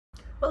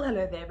Well,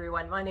 hello there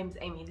everyone, my name's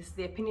Amy, this is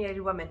The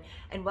Opinionated Woman,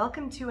 and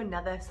welcome to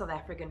another South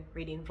African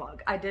reading vlog.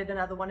 I did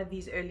another one of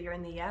these earlier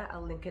in the year,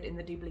 I'll link it in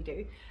the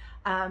doobly-doo.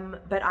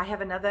 But I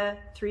have another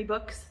 3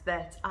 books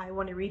that I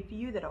want to read for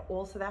you that are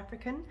all South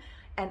African,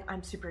 and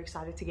I'm super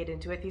excited to get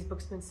into it. These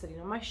books have been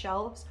sitting on my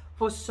shelves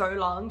for so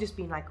long, just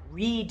being like,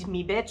 read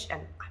me bitch,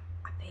 and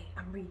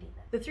I'm reading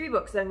it. The 3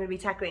 books that I'm going to be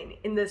tackling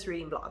in this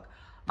reading vlog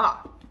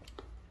are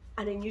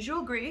An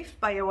Unusual Grief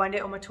by Yewande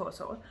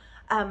Omathoso.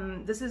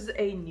 This is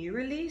a new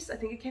release. I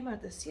think it came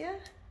out this year.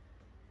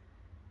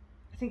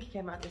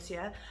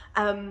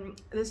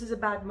 This is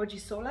about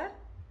Mojisola,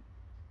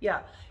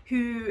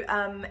 who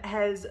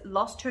has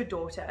lost her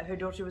daughter. Her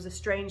daughter was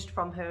estranged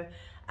from her,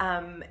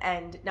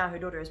 and now her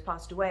daughter has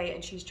passed away,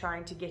 and she's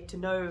trying to get to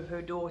know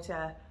her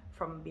daughter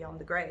from beyond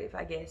the grave,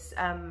 I guess.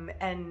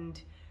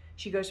 And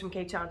she goes from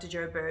Cape Town to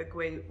Joburg,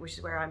 which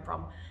is where I'm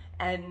from,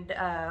 and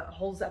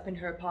holds up in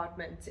her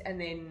apartment, and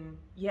then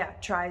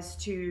tries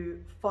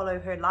to follow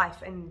her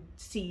life and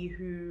see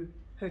who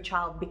her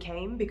child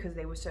became because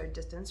they were so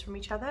distanced from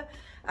each other.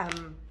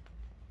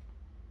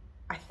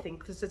 I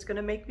think this is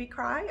gonna make me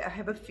cry. I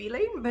have a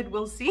feeling, but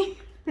we'll see.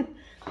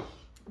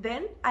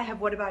 Then I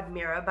have What About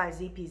Meera by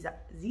ZP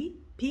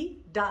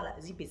Dala.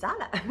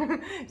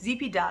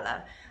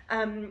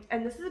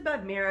 And this is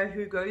about Meera,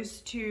 who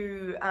goes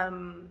to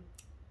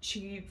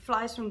she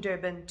flies from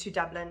Durban to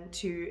Dublin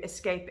to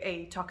escape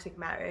a toxic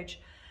marriage.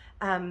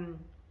 And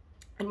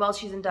while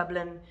she's in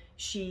Dublin,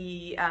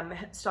 she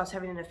starts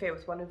having an affair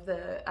with one of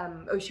the,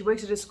 she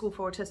works at a school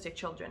for autistic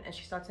children, and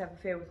she starts to have an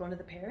affair with one of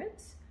the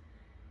parents.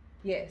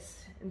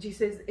 Yes, and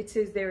it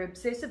says their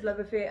obsessive love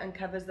affair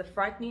uncovers the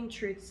frightening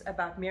truths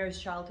about Meera's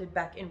childhood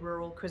back in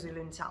rural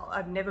KwaZulu-Natal.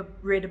 I've never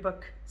read a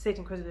book set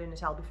in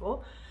KwaZulu-Natal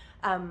before.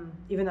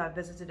 Even though I've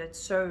visited it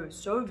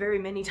so very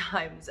many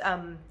times.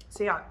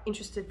 So yeah,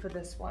 interested for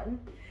this one.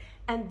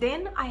 And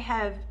then I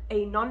have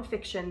a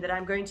non-fiction that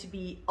I'm going to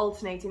be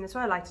alternating. That's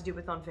what I like to do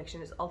with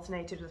non-fiction, is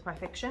alternated with my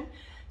fiction.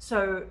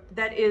 So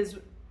that is,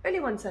 early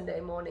one Sunday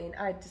morning,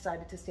 I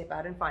decided to step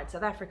out and find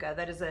South Africa.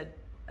 That is a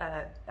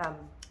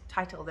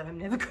title that I'm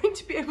never going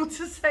to be able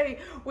to say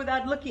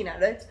without looking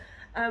at it.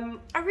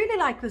 I really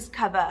like this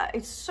cover.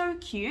 It's so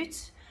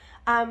cute.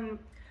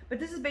 But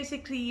this is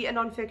basically a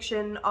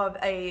non-fiction of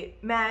a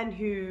man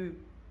who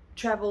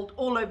traveled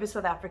all over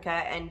South Africa,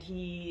 and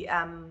he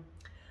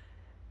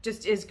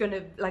just is going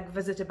to like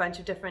visit a bunch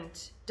of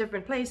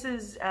different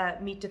places,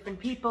 meet different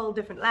people,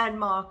 different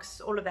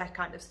landmarks, all of that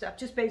kind of stuff.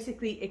 Just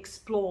basically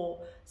explore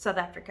South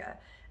Africa.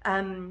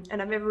 And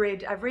I've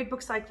read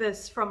books like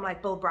this from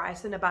like Bill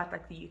Bryson about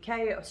like the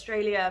UK,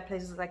 Australia,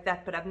 places like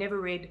that, but I've never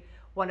read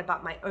one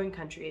about my own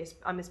country.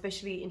 I'm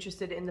especially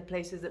interested in the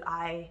places that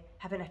I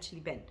haven't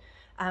actually been.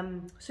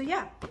 So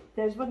yeah,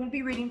 there's what I'm going to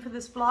be reading for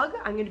this vlog.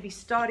 I'm going to be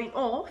starting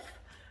off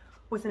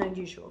with An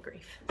Unusual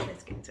Grief.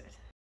 Let's get into it.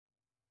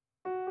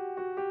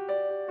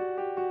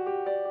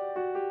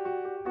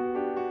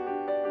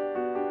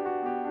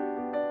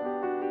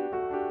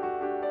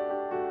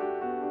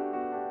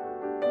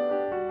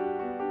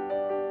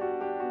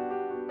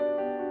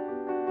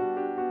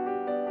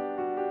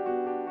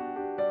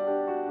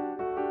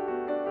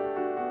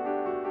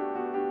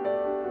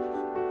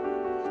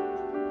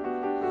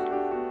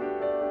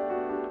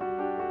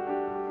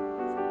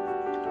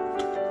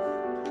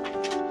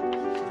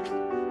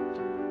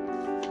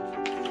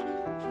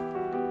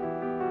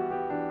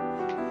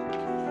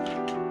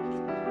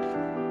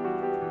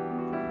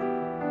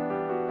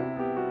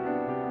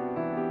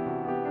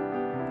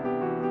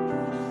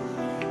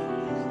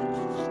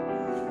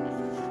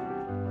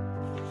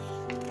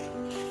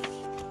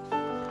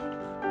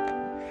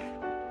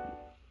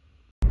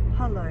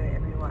 Hello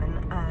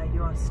everyone,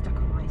 you are stuck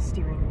on my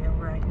steering wheel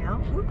right now.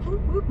 Whoop,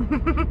 whoop,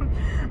 whoop.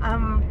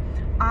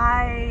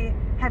 I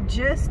have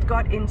just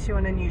got into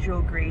An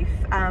Unusual Grief.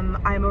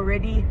 I'm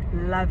already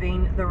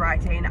loving the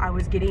writing. I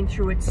was getting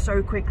through it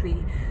so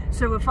quickly.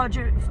 So we're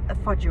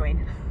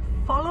following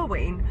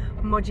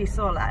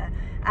Mojisola,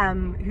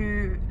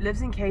 who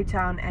lives in Cape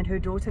Town, and her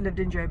daughter lived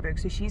in Joburg.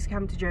 So she's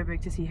come to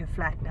Joburg to see her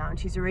flat now, and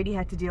she's already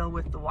had to deal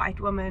with the white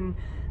woman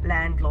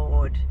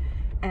landlord,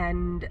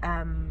 and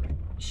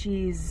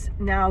she's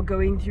now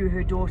going through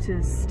her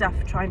daughter's stuff,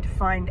 trying to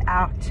find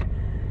out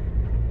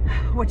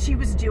what she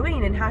was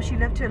doing and how she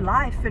lived her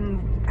life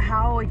and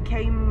how it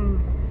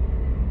came,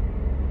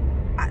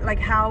 like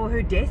how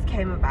her death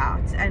came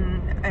about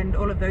and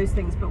all of those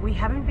things. But we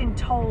haven't been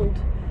told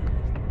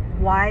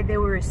why they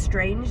were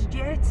estranged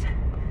yet,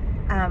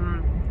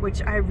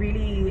 which I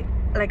really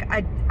like.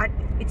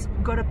 It's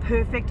got a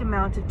perfect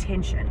amount of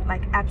tension,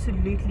 like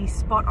absolutely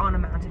spot on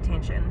amount of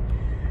tension.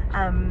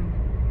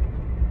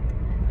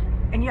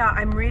 And yeah,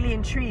 I'm really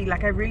intrigued,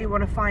 like I really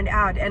want to find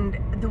out. And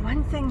the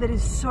one thing that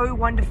is so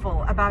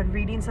wonderful about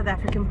reading South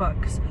African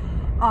books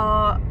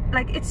are,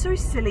 like, it's so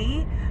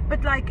silly,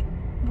 but like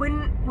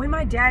when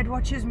my dad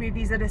watches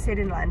movies that are set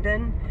in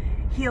London,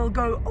 he'll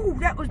go, oh,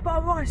 that was by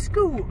my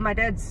school. My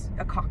dad's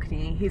a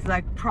Cockney, he's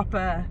like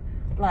proper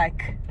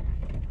like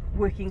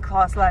working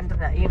class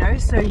Londoner, you know,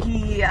 so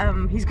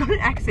he's got an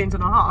accent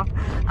and a half.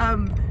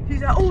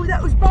 She's like, oh,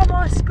 that was by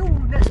my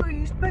school, that's where you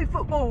used to play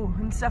football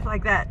and stuff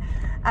like that.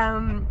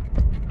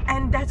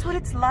 And that's what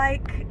it's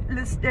like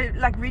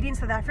reading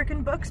South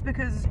African books,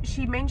 because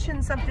she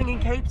mentions something in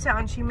Cape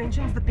Town. She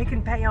mentions the Pick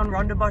and Pay on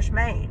Rondebosch,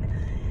 Maine.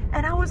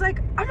 And I was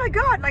like, oh my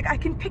God, like I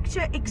can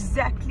picture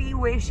exactly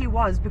where she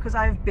was, because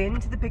I've been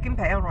to the Pick and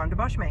Pay on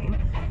Rondebosch,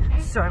 Maine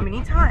so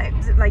many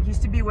times. It like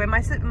used to be where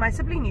my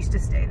sibling used to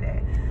stay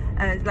there,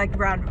 like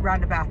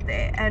round about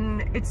there.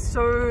 And it's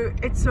so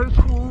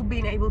cool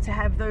being able to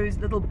have those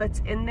little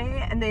bits in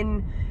there. And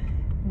then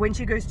when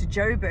she goes to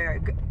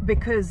Joburg,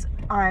 because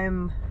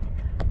I'm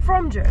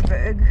from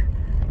Joburg,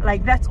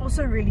 like that's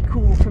also really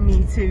cool for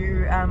me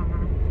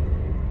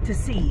to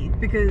see,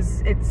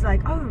 because it's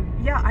like, oh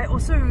yeah, I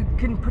also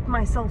can put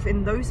myself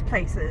in those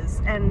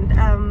places. And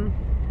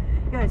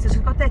yeah, it's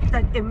just got that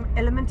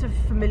element of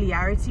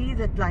familiarity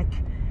that like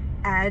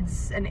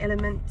adds an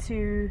element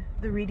to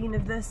the reading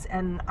of this,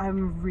 and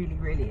I'm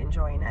really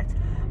enjoying it.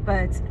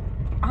 But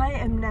I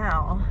am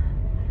now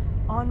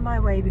on my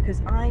way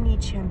because I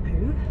need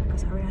shampoo,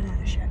 because I ran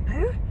out of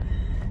shampoo.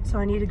 So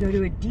I need to go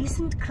to a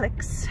decent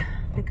Clicks,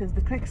 because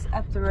the Clicks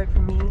up the road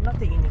from me, not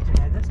that you need to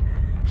know this,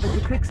 but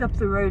the Clicks up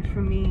the road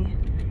from me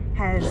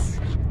has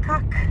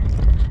cuck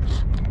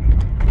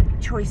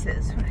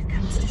choices when it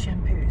comes to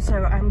shampoo.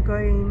 So I'm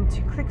going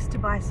to Clicks to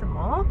buy some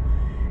more,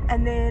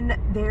 and then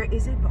there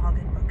is a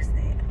bargain books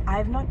there.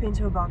 I've not been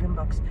to a bargain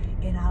books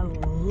in a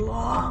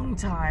long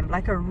time,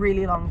 like a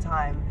really long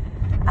time.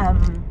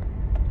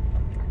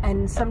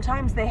 And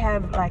sometimes they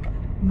have like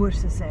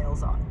Moorse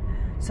sales on.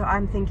 So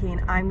I'm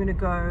thinking I'm gonna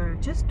go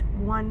just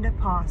wander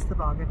past the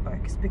bargain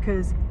books,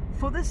 because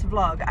for this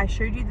vlog I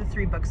showed you the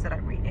 3 books that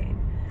I'm reading.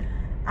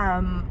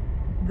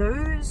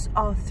 Those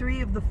are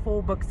 3 of the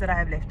 4 books that I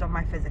have left on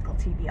my physical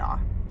TBR.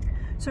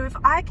 So if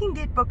I can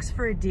get books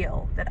for a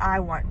deal that I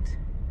want,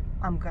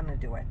 I'm gonna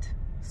do it.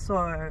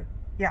 So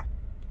yeah,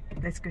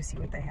 let's go see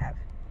what they have.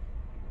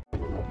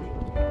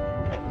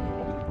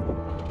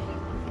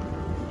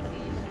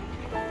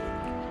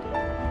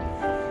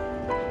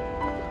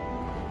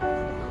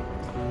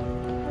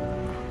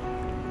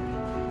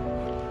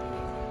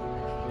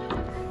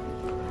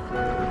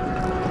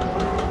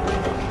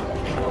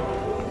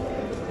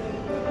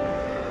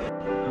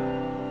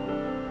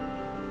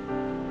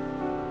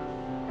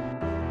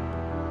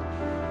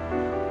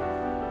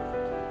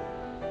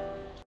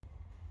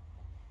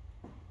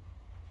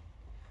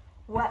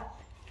 Well,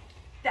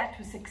 that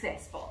was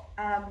successful.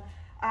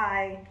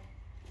 Hang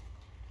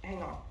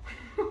on.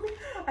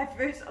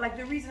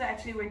 The reason I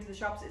actually went to the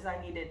shops is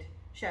I needed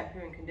shampoo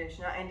and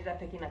conditioner. I ended up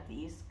picking up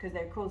these because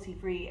they're cruelty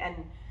free and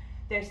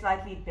they're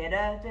slightly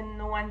better than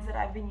the ones that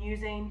I've been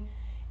using,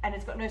 and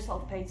it's got no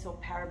sulfates or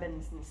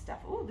parabens and stuff.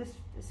 Oh, this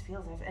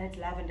feels nice, and it's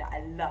lavender.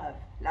 I love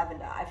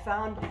lavender.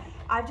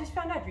 I've just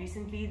found out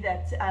recently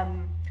that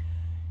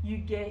you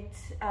get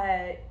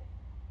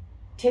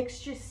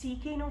texture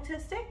seeking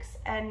autistics,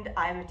 and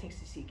I'm a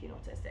texture seeking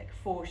autistic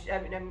for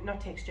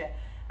not texture,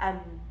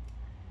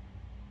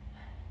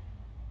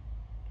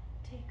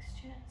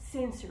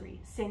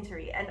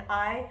 sensory, and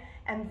I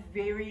am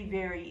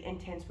very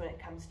intense when it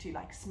comes to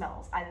like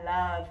smells. I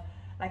love,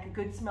 like, a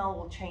good smell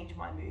will change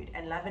my mood,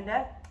 and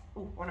lavender,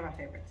 ooh, one of my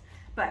favorites.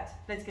 But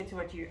let's get to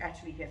what you're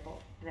actually here for,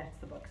 and that's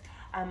the books.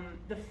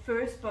 The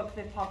first book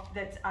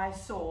that I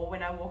saw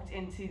when I walked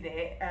into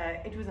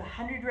there, it was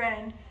 100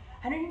 Rand,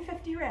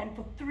 150 Rand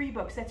for 3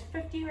 books. That's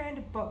 50 Rand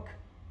a book.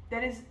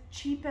 That is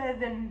cheaper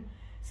than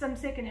some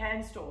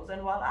second-hand stores.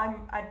 And while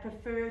I'd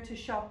prefer to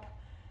shop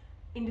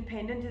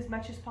independent as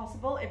much as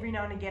possible, every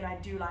now and again I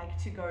do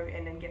like to go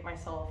in and get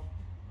myself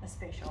a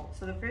special.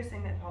 So the first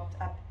thing that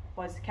popped up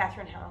was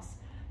Catherine House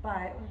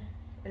by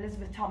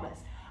Elizabeth Thomas.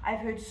 I've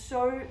heard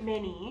so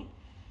many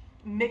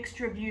mixed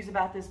reviews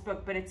about this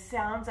book, but it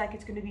sounds like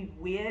it's going to be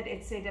weird.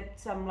 It's set at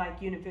some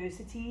like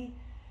university,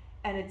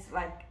 and it's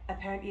like,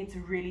 apparently it's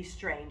really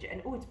strange.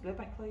 And oh, it's blurred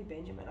by Chloe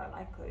Benjamin. I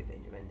like Chloe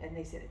Benjamin. And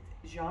they said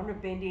it's genre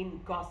bending,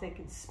 gothic,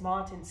 and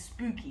smart and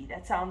spooky.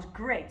 That sounds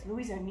great.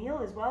 Louise O'Neill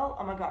as well.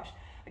 Oh my gosh.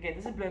 Okay,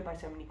 this is blurred by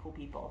so many cool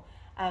people.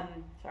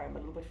 Sorry, I'm a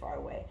little bit far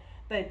away.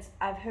 But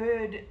I've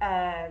heard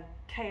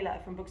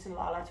Kayla from Books and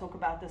Lala talk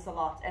about this a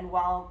lot. And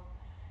while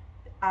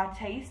our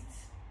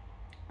tastes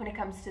when it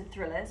comes to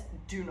thrillers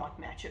do not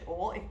match at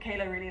all, if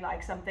Kayla really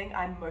likes something,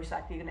 I'm most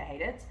likely going to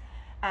hate it.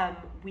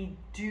 We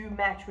do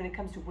match when it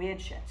comes to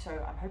weird shit, so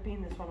I'm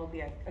hoping this one will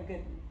be a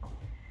good one.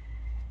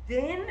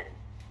 Then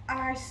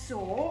I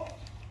saw,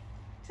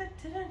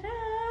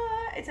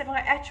 it's my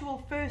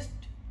actual first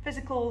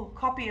physical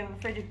copy of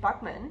Frederick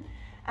Buckman.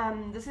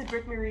 This is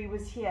Britt Marie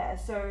Was Here.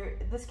 So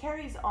this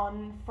carries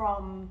on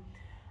from,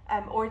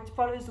 or it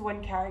follows the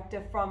one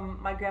character from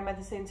My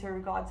Grandmother Sends Her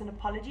Regards and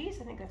Apologies.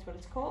 I think that's what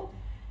it's called.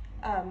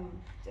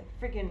 It's a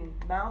freaking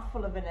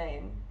mouthful of a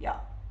name. Yeah.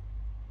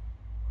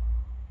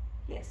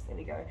 Yes, there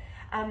we go.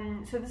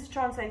 So this is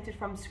translated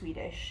from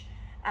Swedish,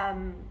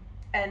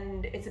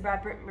 and it's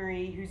about Britt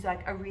Marie, who's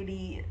like a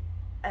really,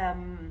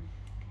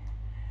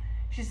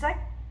 she's like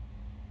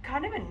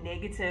kind of a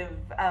negative,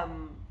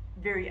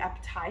 very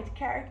uptight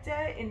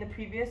character in the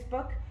previous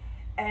book,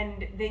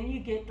 and then you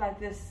get like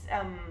this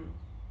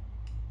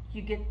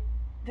you get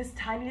this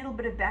tiny little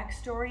bit of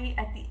backstory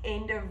at the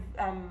end of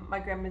My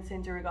Grandma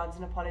Sends Her Regards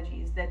and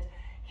Apologies that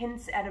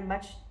hints at a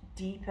much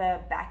deeper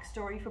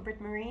backstory for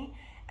Britt Marie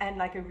and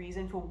like a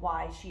reason for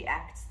why she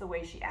acts the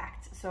way she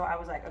acts. So I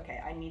was like,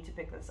 okay, I need to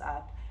pick this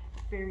up.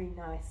 Very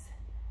nice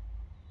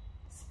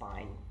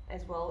spine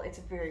as well. It's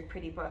a very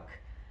pretty book,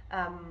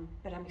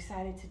 but I'm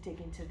excited to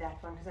dig into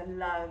that one because I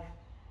love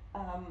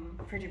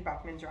Frederick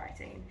Bachman's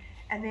writing.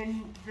 And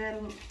then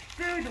the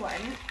third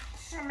one,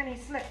 so many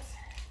slips.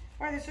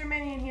 Why are there so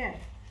many in here?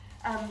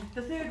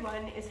 The third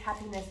one is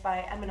Happiness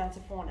by Aminata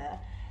Fauna.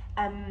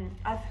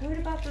 I've heard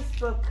about this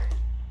book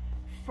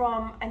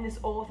from, and this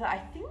author, I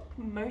think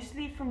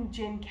mostly from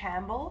Jen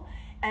Campbell,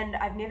 and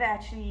I've never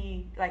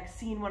actually like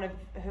seen one of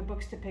her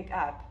books to pick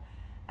up.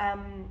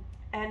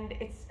 And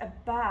it's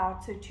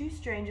about, so two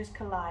strangers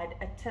collide,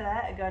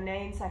 Attila, a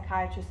Ghanaian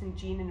psychiatrist, and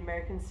Jean, an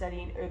American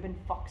studying urban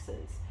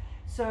foxes.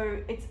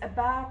 So it's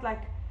about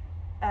like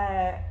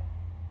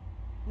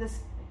this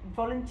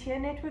volunteer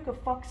network of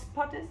fox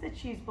spotters that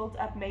she's built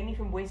up mainly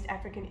from West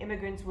African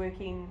immigrants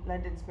working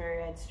London's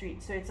Myriad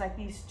Street. So it's like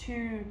these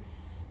two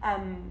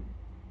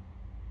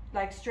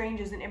like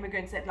strangers and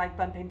immigrants that like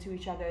bump into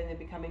each other and they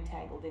become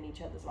entangled in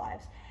each other's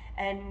lives.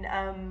 And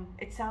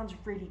it sounds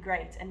really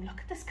great. And look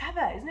at this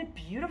cover, isn't it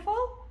beautiful?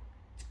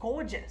 It's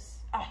gorgeous.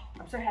 Oh,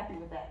 I'm so happy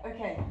with that.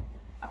 Okay,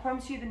 I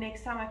promise you the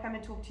next time I come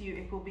and talk to you,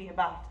 it will be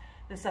about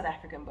the South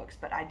African books,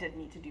 but I did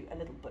need to do a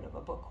little bit of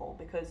a book haul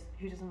because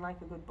who doesn't like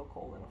a good book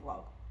haul in a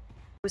vlog?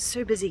 I was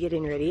so busy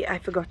getting ready, I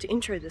forgot to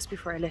intro this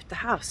before I left the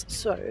house.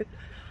 So,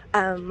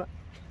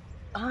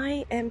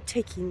 I am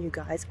taking you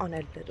guys on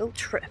a little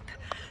trip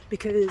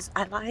because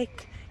I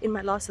like, in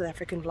my last South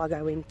African vlog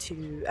I went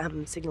to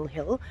Signal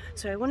Hill,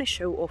 so I want to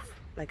show off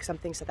like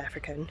something South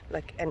African,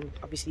 like, and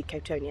obviously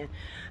Cape Townia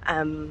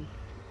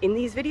in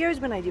these videos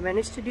when I do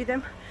manage to do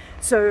them.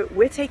 So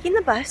we're taking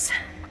the bus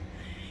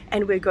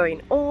and we're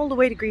going all the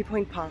way to Green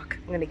Point Park.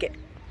 I'm going to get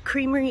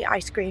creamery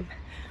ice cream,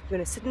 we're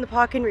going to sit in the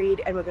park and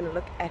read, and we're going to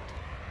look at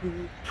the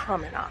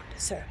promenade.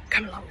 So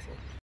come along with me.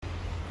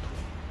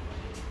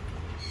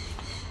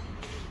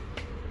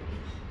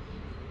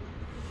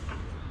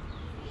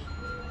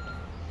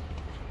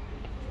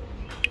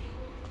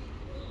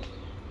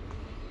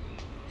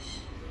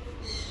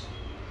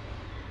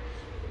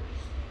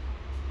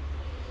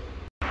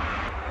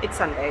 It's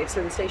Sunday,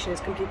 so the station is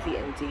completely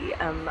empty.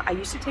 I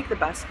used to take the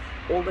bus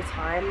all the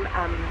time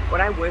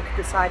when I worked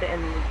this side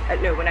and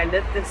when I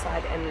lived this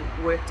side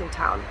and worked in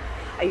town.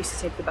 I used to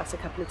take the bus a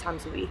couple of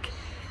times a week,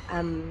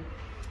 and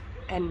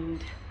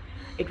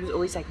it was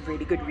always like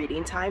really good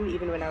reading time,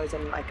 even when I was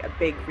in like a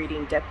big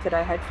reading dip that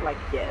I had for like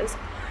years.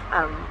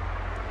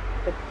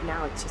 But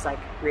now it's just like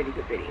really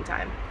good reading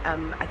time.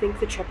 I think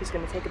the trip is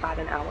going to take about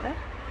an hour,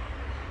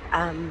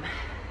 and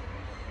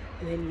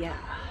then yeah.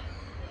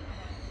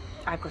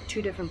 I've got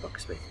two different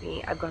books with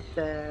me. I've got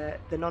the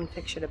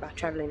non-fiction about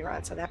traveling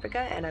around South Africa,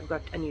 and I've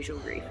got Unusual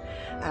Grief. So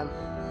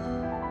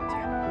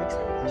yeah, I'm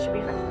excited. It should be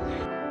fun.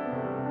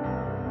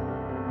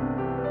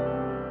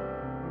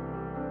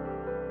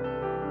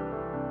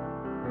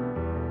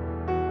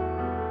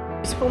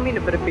 Just filming a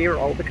bit of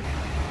B-roll because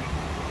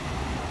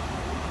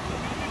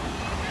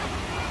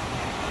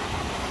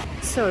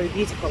so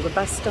beautiful. The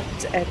bus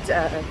stopped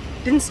at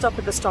didn't stop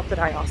at the stop that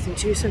I asked him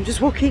to, so I'm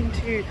just walking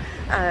to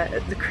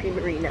the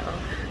creamery now.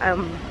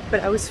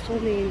 But I was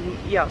filming,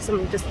 yeah,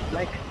 some just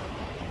like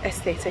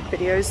aesthetic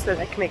videos so that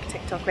I can make a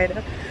TikTok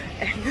later.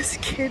 And this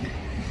kid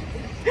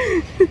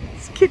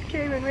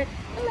came and went,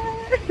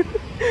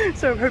 hello.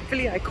 So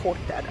hopefully I caught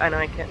that and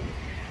I can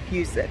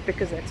use that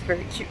because that's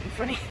very cute and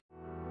funny.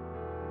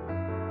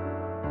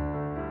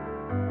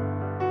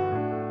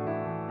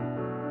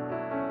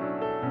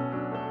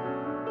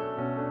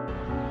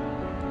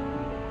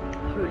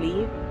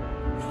 Holy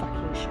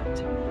fucking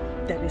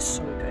shit, that is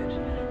so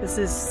good. This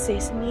is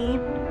sesame,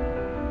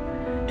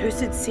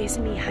 toasted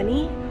sesame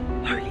honey.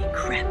 Holy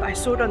crap, I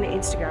saw it on the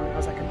Instagram and I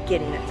was like, I'm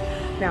getting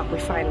it. Now we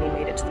finally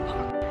made it to the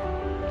park.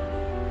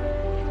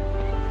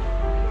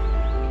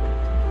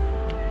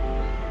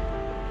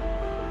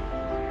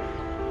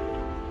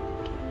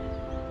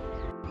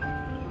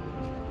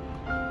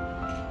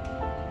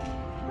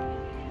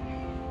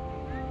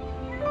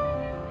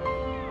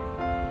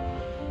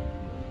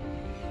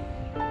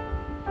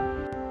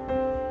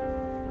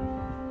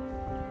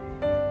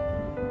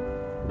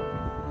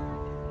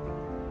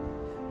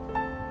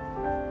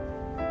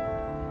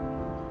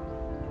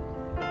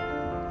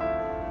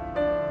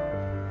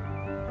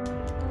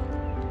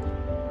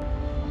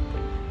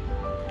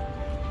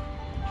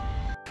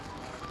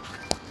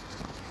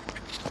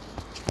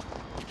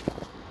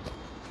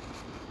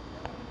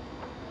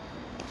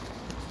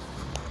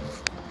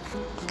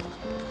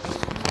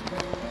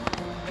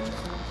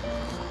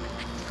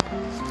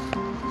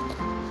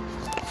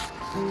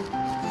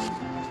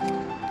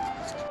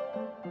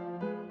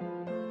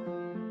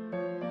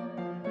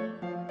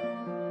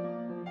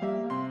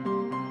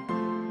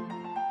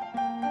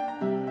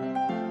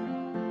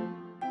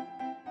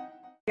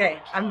 Okay,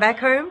 I'm back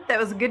home. That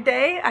was a good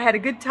day. I had a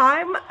good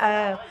time.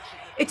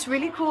 It's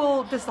really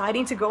cool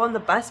deciding to go on the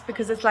bus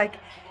because it's like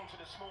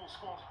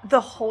the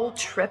whole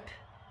trip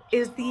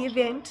is the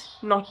event,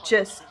 not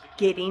just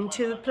getting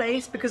to the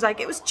place, because like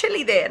it was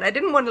chilly there and I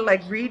didn't want to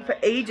like read for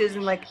ages,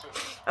 and like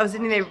I was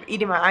sitting there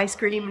eating my ice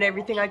cream and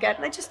everything like that,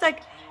 and I just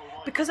like,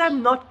 because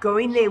I'm not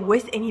going there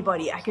with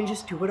anybody, I can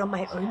just do it on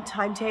my own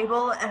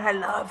timetable, and I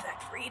love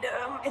that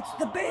freedom. It's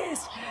the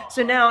best.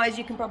 So now, as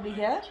you can probably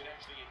hear,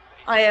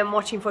 I am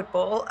watching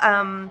football.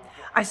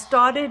 I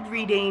started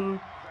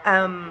reading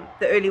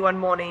the early one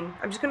morning.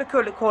 I'm just going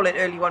to call it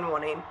early one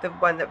morning, the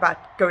one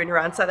about going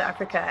around South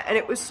Africa, and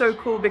it was so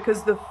cool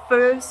because the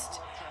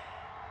first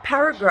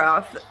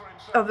paragraph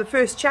of the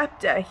first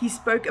chapter, he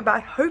spoke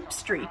about Hope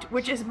Street,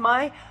 which is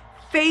my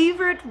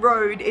favorite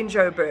road in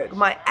Joburg,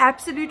 my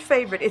absolute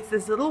favorite. It's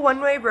this little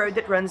one-way road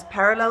that runs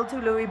parallel to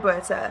Louis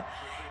Botha,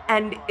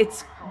 and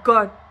it's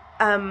got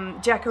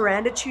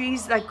jacaranda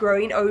trees like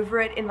growing over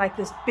it in like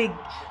this big,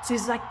 so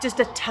it's like just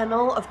a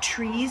tunnel of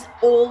trees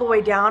all the way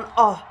down.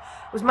 Oh,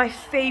 it was my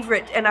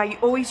favorite, and I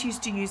always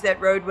used to use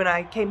that road when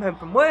I came home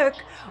from work,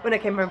 when I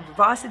came home from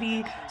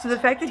varsity. So the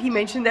fact that he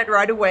mentioned that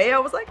right away, I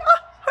was like,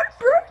 ah,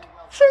 Hope Road,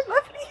 so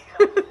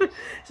lovely.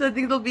 So I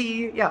think it'll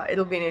be, yeah,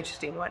 it'll be an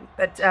interesting one.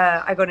 But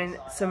I got in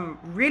some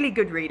really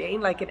good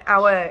reading, like an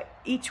hour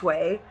each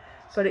way,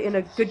 got in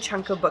a good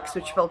chunk of books,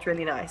 which felt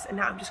really nice. And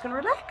now I'm just gonna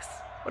relax.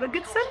 What a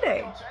good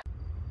Sunday.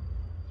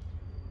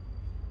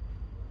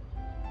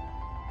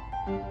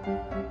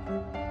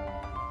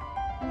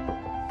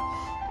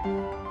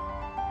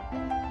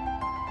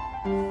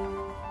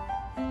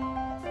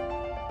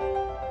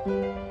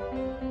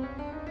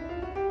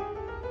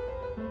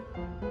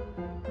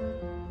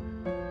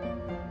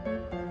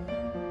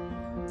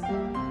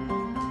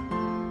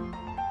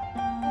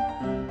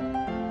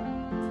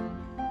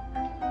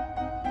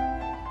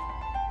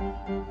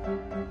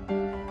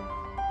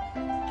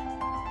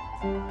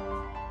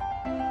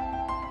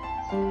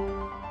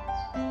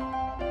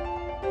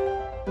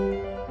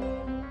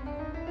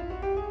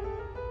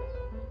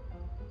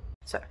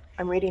 So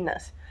I'm reading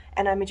this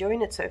and I'm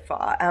enjoying it so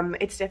far.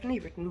 It's definitely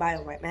written by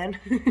a white man.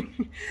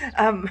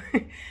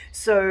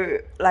 So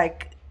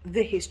like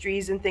the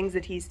histories and things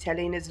that he's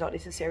telling is not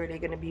necessarily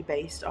going to be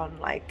based on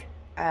like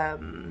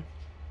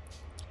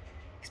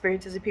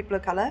experiences of people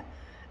of color,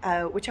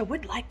 which I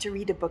would like to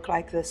read a book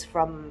like this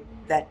from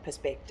that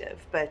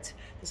perspective, but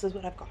this is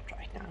what I've got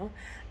right now.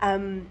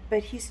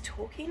 But he's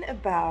talking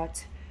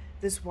about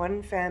this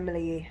one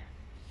family.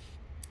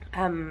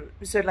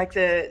 So like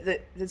there's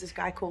this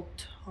guy called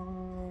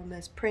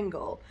Thomas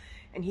Pringle,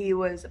 and he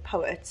was a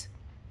poet,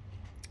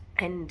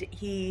 and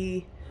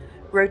he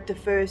wrote the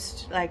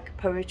first like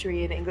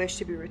poetry in English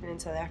to be written in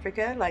South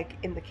Africa, like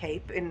in the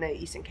Cape, in the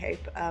Eastern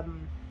Cape,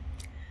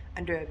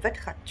 under a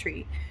witgat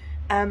tree.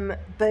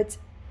 But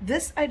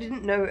this I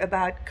didn't know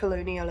about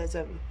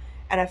colonialism,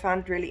 and I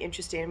found it really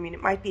interesting. I mean,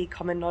 it might be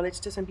common knowledge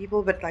to some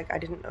people, but like I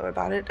didn't know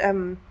about it.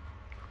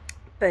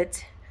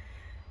 But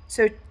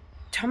so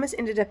Thomas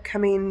ended up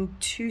coming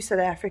to South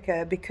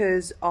Africa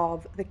because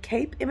of the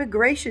Cape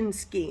immigration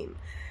scheme.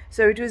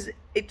 So it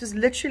was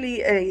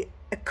literally a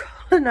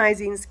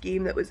colonizing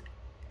scheme that was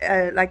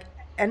like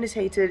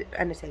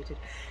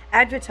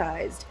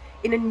advertised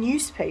in a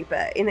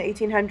newspaper in the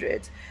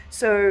 1800s.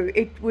 So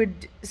it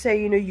would say,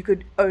 you know, you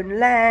could own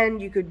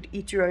land, you could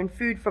eat your own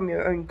food from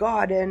your own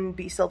garden,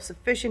 be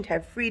self-sufficient,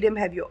 have freedom,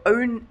 have your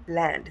own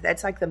land.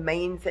 That's like the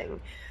main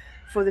thing.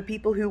 For the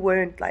people who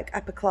weren't like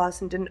upper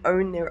class and didn't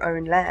own their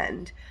own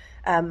land,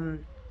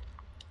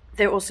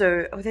 they're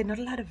also, they're not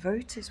allowed to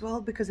vote as well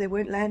because they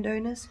weren't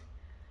landowners.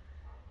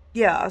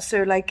 Yeah,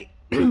 so like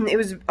it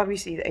was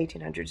obviously the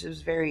 1800s. It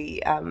was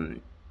very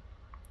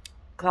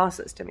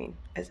classist. I mean,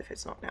 as if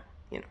it's not now,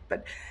 you know.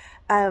 But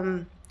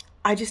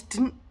I just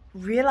didn't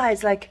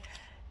realize like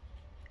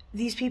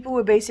these people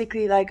were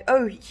basically like,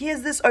 oh,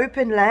 here's this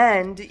open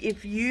land.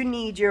 If you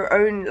need your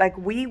own, like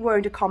we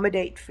won't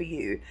accommodate for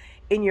you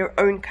in your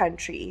own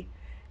country,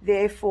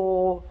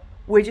 therefore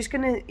we're just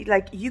gonna,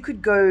 like, you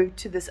could go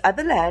to this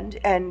other land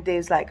and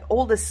there's like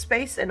all this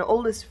space and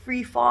all this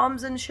free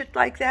farms and shit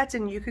like that,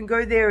 and you can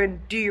go there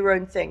and do your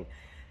own thing.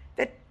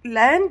 That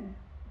land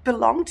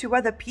belonged to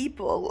other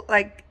people.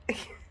 Like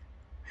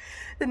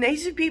the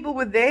native people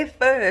were there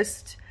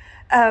first.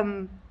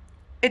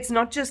 It's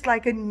not just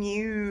like a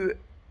new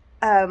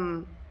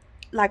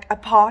like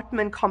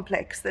apartment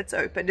complex that's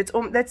opened. It's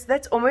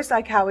that's almost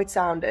like how it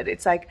sounded.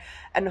 It's like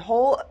a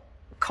whole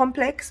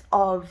complex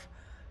of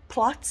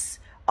plots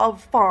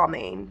of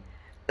farming,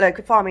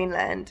 like farming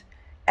land,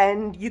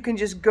 and you can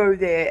just go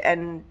there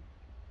and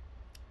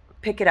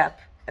pick it up,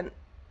 and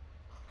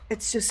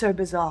it's just so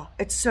bizarre.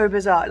 It's so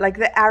bizarre, like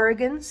the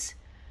arrogance,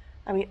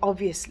 I mean,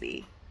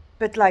 obviously,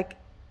 but like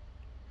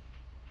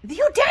the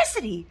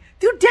audacity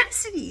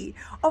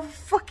of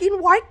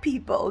fucking white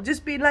people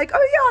just being like,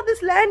 oh yeah,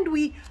 this land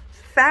we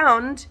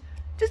found,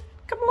 just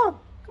come along,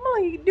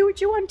 you can do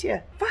what you want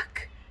here.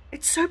 Fuck.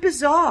 It's so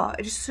bizarre.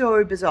 It is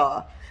so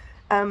bizarre.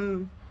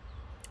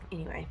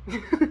 Anyway,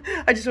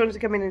 I just wanted to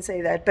come in and say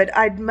that. But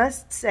I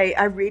must say,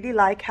 I really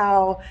like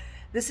how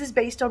this is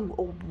based on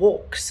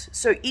walks.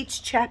 So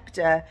each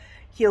chapter,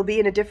 he'll be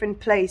in a different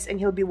place and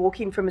he'll be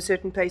walking from a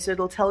certain place. So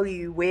it'll tell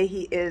you where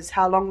he is,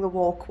 how long the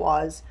walk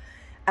was.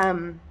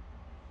 And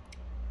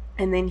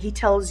then he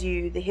tells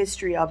you the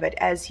history of it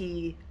as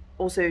he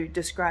also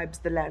describes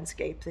the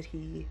landscape that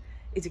he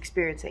is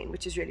experiencing,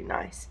 which is really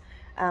nice.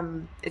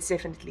 It's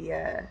definitely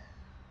a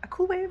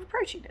cool way of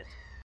approaching it.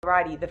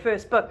 Alrighty, the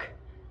first book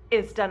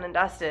is done and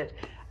dusted.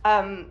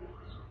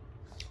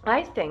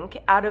 I think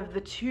out of the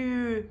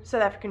 2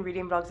 South African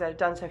reading blogs that I've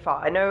done so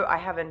far, I know I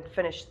haven't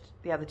finished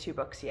the other 2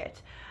 books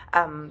yet,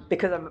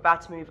 because I'm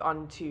about to move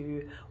on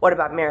to What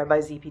About Meera by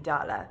ZP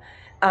Dala.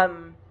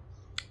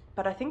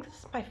 But I think this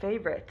is my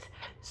favorite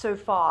so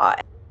far.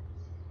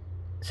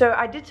 So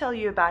I did tell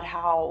you about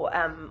how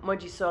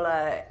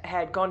Mojisola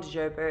had gone to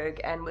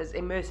Joburg and was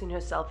immersing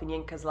herself in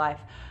Yinka's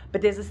life,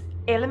 but there's this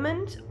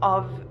element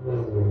of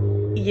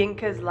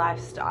Yinka's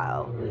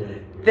lifestyle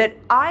that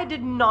I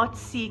did not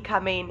see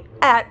coming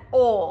at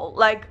all.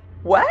 Like,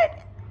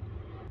 what?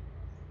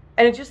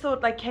 And I just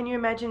thought, like, can you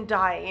imagine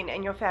dying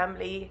and your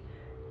family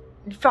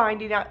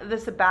finding out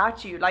this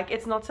about you? Like,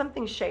 it's not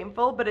something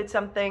shameful, but it's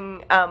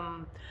something a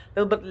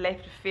little bit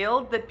left of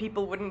field that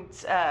people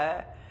wouldn't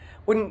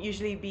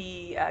usually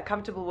be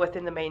comfortable with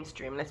in the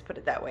mainstream, let's put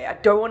it that way. I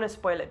don't want to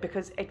spoil it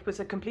because it was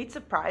a complete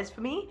surprise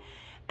for me,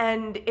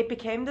 and it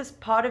became this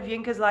part of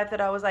Yinka's life that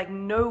I was like,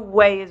 no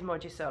way is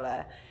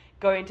Mojisola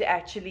going to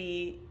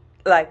actually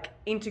like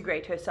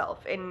integrate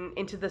herself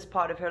into this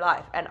part of her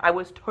life, and I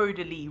was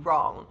totally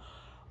wrong.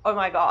 Oh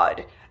my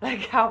god,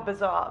 like how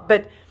bizarre.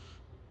 But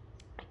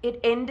it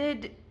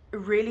ended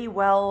really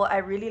well. I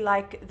really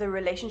like the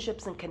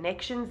relationships and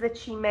connections that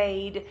she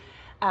made.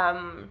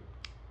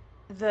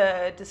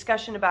 The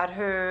discussion about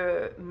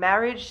her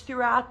marriage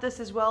throughout this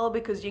as well,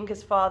 because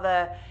Yinka's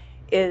father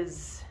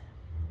is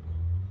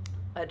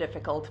a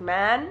difficult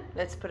man,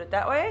 let's put it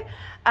that way.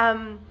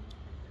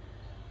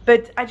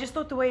 But I just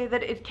thought the way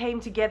that it came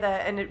together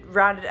and it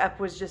rounded up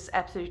was just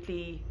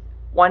absolutely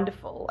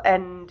wonderful,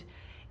 and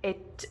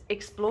it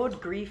explored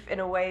grief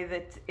in a way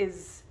that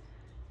is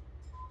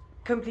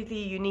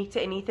completely unique to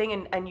anything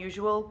and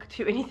unusual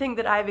to anything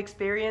that I've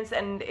experienced,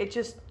 and it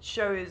just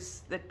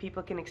shows that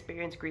people can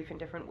experience grief in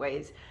different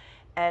ways.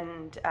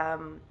 And I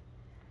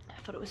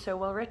thought it was so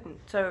well written,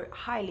 so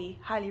highly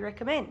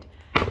recommend.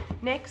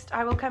 Next,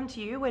 I will come to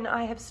you when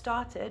I have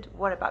started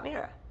What About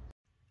Meera.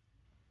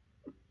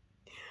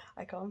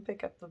 I can't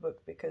pick up the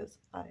book because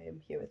I am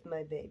here with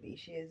my baby.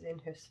 She is in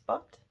her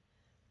spot.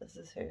 This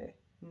is her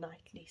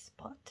nightly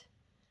spot.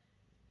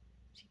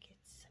 She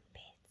gets some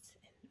pets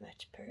and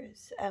much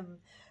purrs.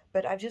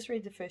 But I've just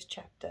read the first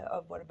chapter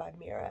of What About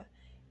Meera,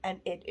 and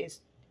it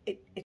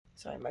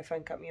sorry, my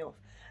phone cut me off.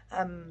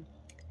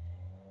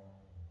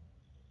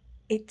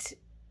 It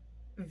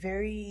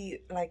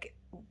very, like,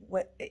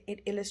 what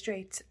it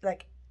illustrates,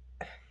 like,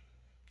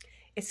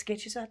 it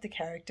sketches out the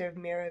character of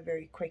Meera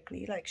very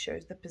quickly, like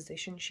shows the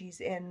position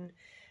she's in,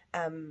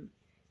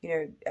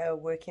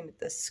 working at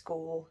this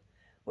school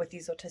with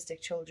these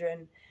autistic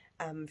children,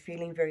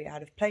 feeling very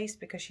out of place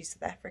because she's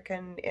South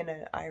African in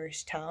an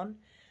Irish town.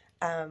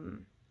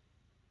 The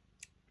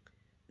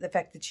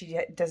fact that she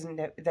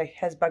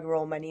has bugger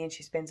all money and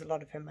she spends a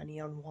lot of her money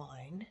on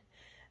wine,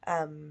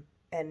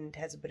 and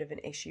has a bit of an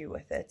issue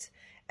with it,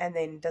 and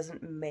then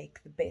doesn't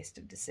make the best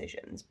of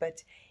decisions,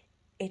 but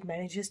it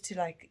manages to,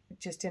 like,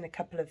 just in a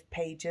couple of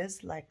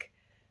pages, like,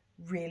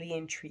 really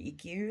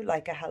intrigue you,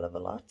 like, a hell of a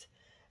lot.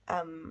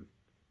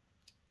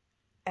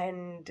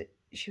 And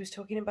she was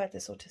talking about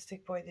this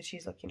autistic boy that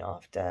she's looking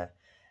after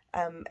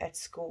at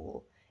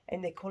school,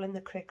 and they call him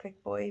the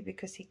click boy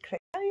because he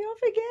clicks. Oh, you're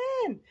off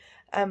again!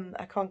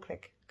 I can't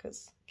click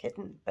because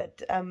kitten,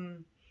 but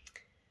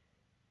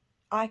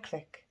I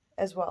click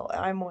as well.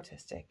 I'm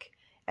autistic,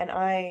 and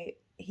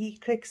he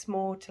clicks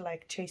more to,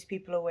 like, chase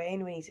people away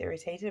and when he's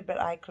irritated, but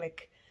I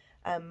click,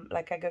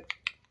 like, I go,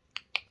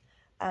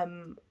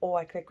 or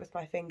I click with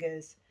my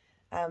fingers,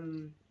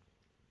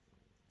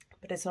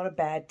 but it's not a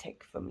bad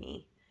tick for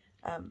me.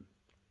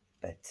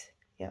 But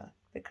yeah,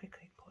 the click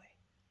boy.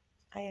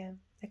 I am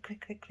the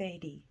click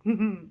lady.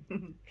 But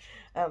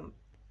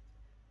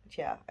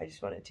yeah, I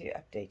just wanted to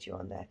update you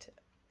on that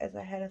as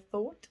I had a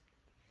thought.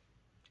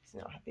 She's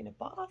not having a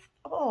bath.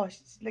 Oh,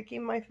 she's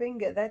licking my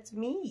finger. That's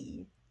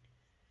me.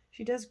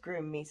 She does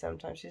groom me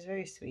sometimes. She's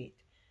very sweet.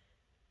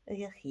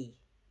 Yucky.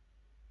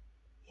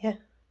 Yeah.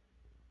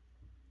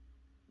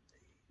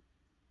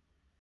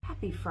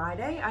 Happy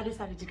Friday. I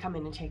decided to come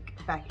in and check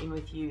back in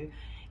with you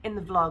in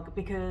the vlog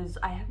because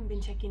I haven't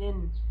been checking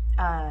in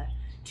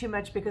too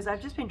much because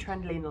I've just been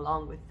trundling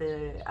along with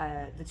the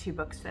 2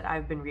 books that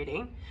I've been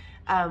reading.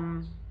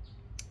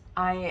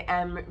 I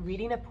am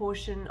reading a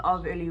portion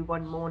of Early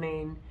One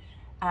Morning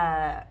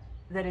that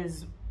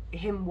is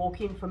him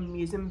walking from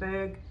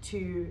Muizenberg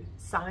to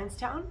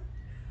Sciencetown,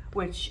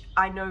 which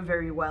I know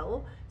very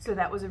well, so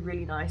that was a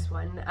really nice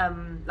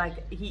one.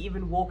 Like, he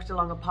even walked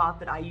along a path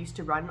that I used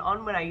to run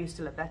on when I used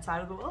to live that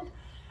side of the world.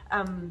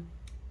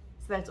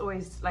 So that's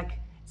always, like,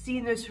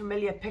 seeing those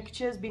familiar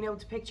pictures, being able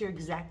to picture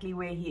exactly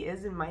where he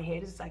is in my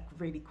head is like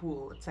really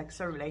cool. It's like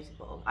so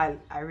relatable.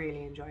 I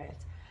really enjoy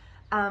it.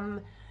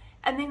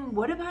 And then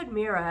what about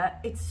Meera?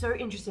 It's so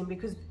interesting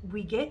because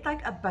we get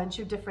like a bunch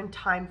of different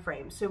time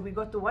frames. So we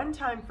got the one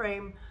time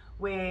frame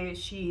where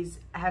she's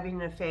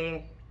having an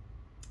affair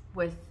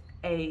with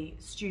a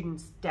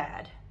student's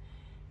dad.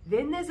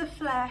 Then there's a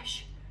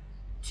flash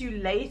to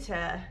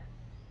later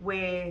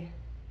where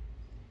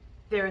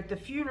they're at the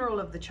funeral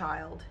of the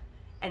child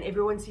and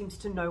everyone seems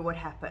to know what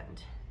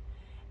happened.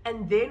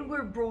 And then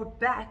we're brought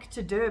back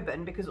to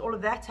Durban because all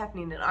of that's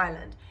happening in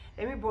Ireland.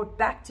 Then we're brought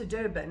back to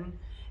Durban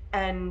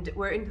and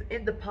we're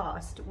in the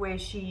past where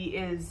she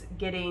is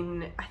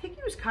getting, I think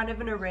it was kind of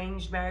an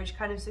arranged marriage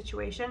kind of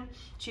situation.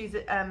 She's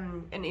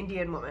an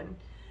Indian woman,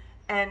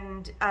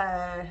 and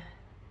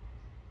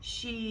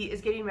she is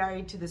getting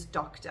married to this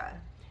doctor.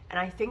 And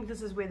I think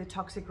this is where the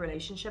toxic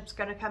relationship's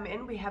gonna come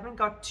in. We haven't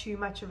got too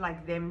much of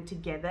like them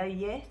together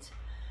yet,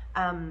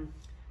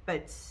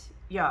 but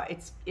yeah,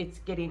 it's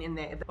getting in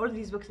there. All of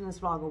these books in this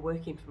vlog are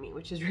working for me,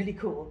 which is really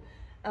cool.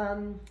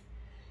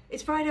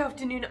 It's Friday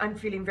afternoon. I'm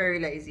feeling very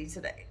lazy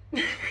today.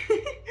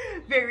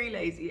 Very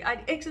lazy.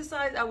 I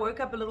exercised. I woke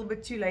up a little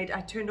bit too late.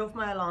 I turned off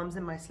my alarms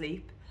in my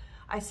sleep.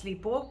 I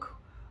sleepwalk.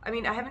 I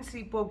mean, I haven't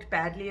sleepwalked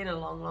badly in a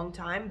long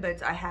time,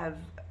 but I have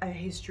a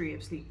history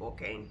of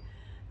sleepwalking.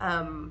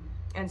 And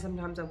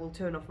sometimes I will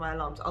turn off my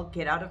alarms. I'll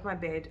get out of my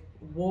bed,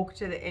 walk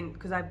to the end,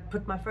 because I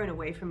put my phone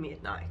away from me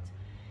at night.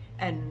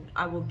 And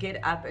I will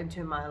get up and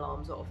turn my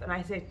alarms off. And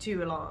I set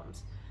 2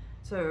 alarms.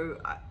 So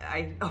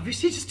I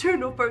obviously just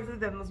turned off both of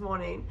them this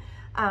morning.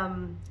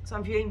 So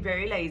I'm feeling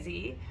very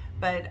lazy,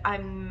 but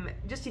I'm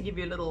just to give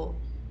you a little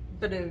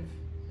bit of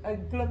a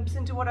glimpse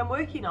into what I'm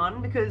working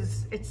on,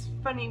 because it's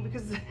funny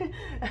because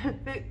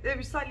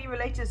they're slightly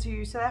related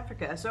to South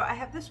Africa. So I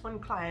have this one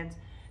client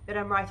that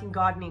I'm writing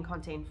gardening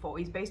content for.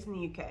 He's based in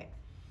the UK,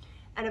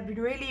 and I've been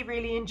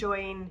really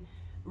enjoying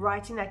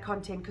writing that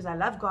content because I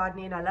love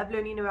gardening. I love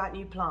learning about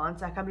new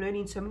plants. Like, I'm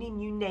learning so many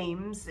new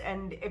names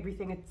and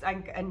everything. It's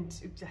like, and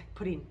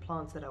putting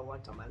plants that I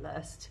want on my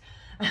list.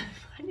 I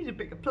need a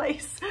bigger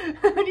place.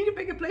 I need a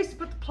bigger place to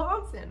put the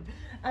plants in.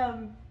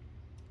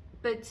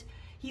 But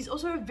he's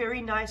also a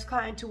very nice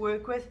client to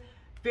work with,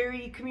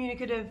 very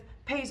communicative,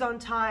 pays on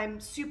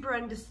time, super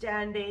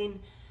understanding.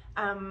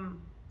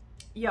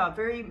 Yeah,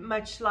 very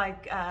much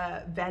like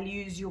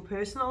values your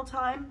personal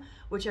time,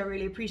 which I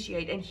really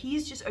appreciate. And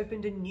he's just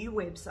opened a new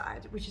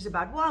website which is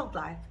about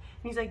wildlife,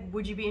 and he's like,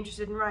 would you be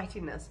interested in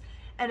writing this?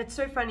 And it's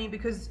so funny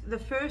because the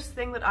first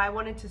thing that I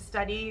wanted to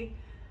study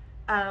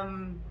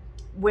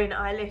when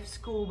I left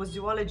school was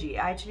zoology.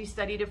 I actually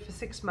studied it for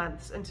 6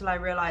 months until I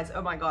realized,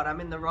 oh my god, I'm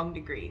in the wrong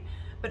degree.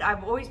 But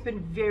I've always been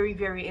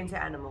very into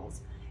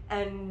animals,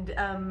 and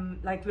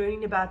like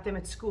learning about them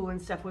at school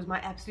and stuff was my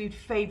absolute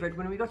favorite.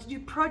 When we got to do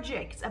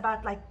projects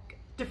about like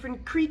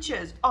different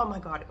creatures, oh my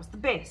god, it was the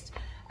best.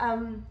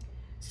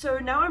 So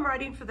now I'm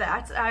writing for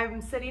that. I'm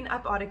setting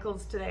up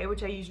articles today,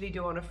 which I usually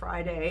do on a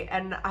Friday,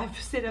 and I've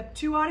set up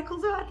 2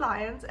 articles about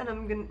lions, and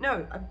I'm gonna,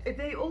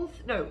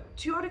 no,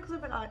 2 articles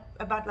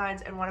about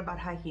lions and 1 about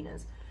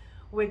hyenas,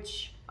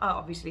 which are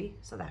obviously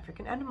South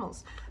African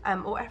animals,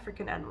 or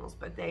African animals,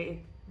 but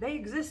they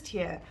exist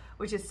here,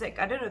 which is sick.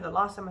 I don't know the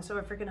last time I saw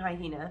a freaking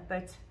hyena,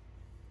 but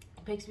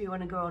it makes me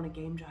want to go on a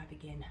game drive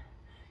again,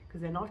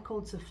 because they're not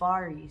called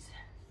safaris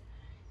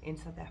in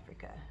South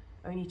Africa.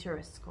 Only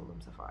tourists call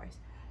them safaris.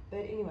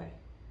 But anyway,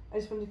 I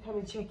just wanted to come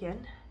and check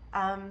in,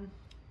 and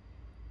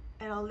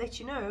I'll let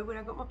you know when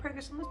I got my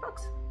progress on this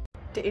box.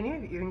 Do any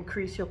of you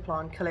increase your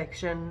plant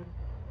collection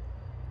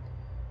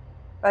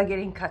by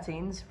getting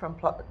cuttings from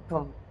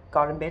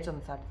garden beds on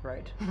the side of the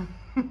road?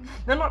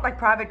 They're not like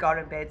private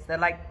garden beds, they're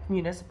like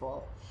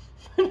municipal.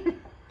 I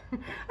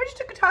just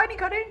took a tiny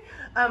cutting.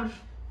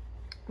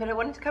 But I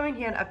wanted to come in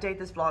here and update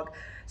this vlog.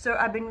 So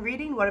I've been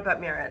reading What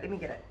About Meera? Let me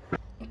get it.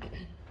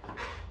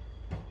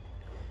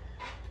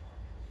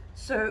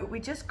 So we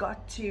just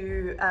got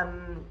to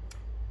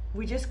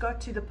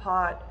the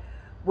part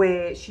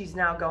where she's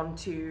now gone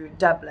to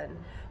Dublin,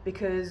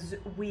 because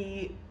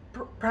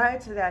prior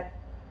to that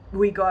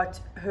we got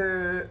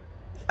her,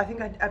 I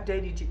think I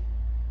updated you.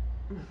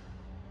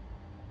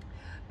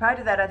 Prior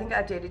to that, I think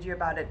I updated you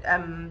about it.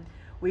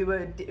 We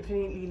were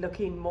definitely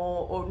looking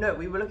more, or no,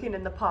 we were looking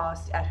in the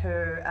past at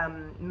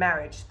her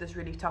marriage, this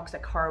really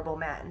toxic, horrible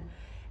man,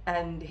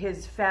 and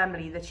his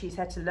family that she's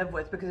had to live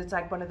with, because it's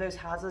like one of those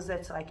houses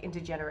that's like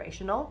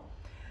intergenerational.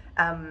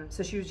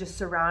 So she was just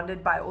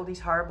surrounded by all these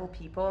horrible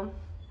people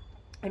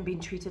and being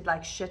treated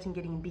like shit and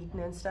getting beaten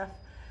and stuff.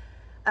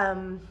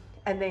 And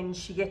then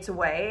she gets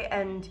away,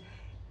 and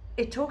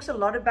it talks a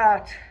lot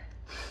about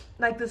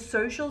like the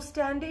social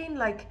standing,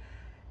 like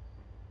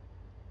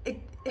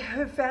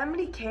her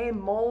family care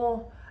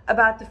more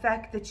about the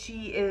fact that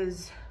she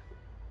is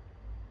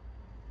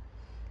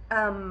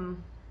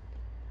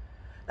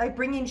like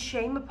bringing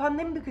shame upon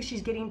them because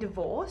she's getting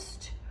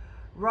divorced,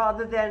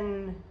 rather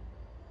than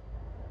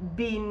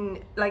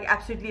being like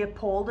absolutely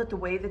appalled at the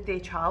way that their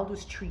child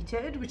was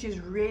treated, which is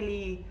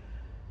really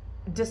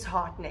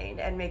disheartening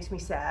and makes me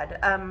sad.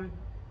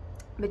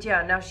 but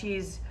yeah, now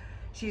she's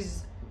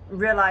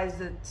realized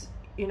that,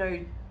 you know,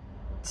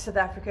 South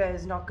Africa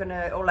is not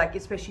gonna, or like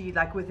especially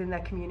like within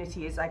that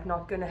community, is like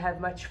not gonna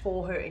have much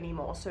for her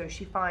anymore. So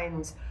she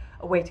finds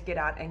a way to get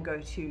out and go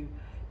to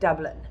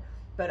Dublin.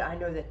 But I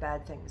know that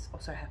bad things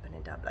also happen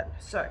in Dublin,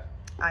 so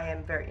I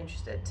am very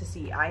interested to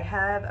see. I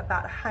have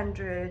about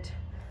 100,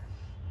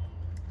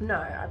 no,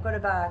 I've got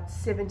about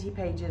 70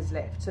 pages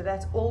left, so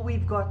that's all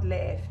we've got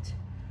left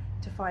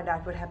to find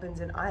out what happens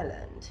in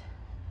Ireland.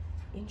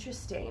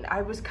 Interesting.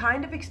 I was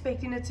kind of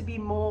expecting it to be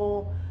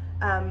more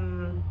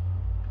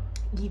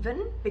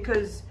even,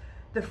 because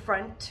the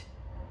front,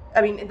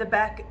 I mean, in the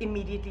back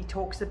immediately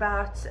talks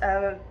about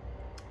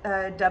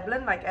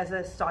Dublin, like as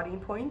a starting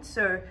point.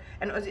 So,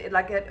 and it was,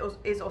 like,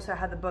 is also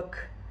how the book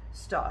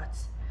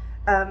starts.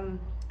 But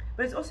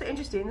it's also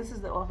interesting. This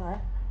is the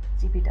author,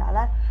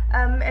 Dala,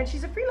 and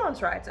she's a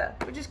freelance writer,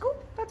 which is cool.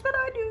 That's what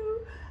I do.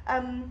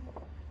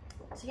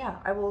 So yeah,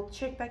 I will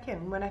check back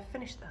in when I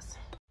finish this.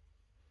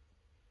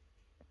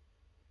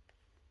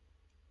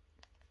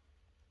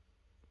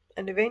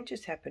 An event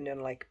just happened on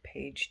like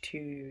page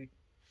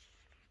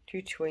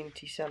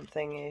 220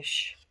 something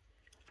ish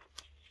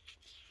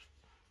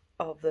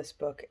of this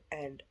book,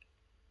 and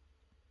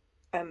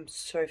I'm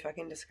so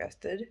fucking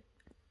disgusted.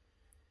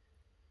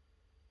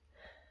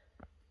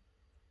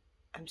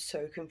 I'm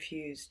so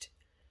confused.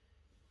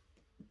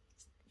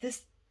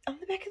 This, on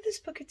the back of this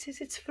book, it says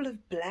it's full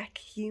of black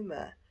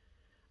humor.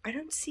 I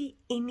don't see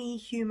any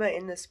humor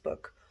in this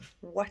book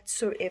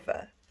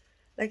whatsoever.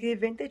 Like, the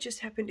event that just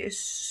happened is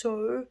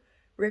so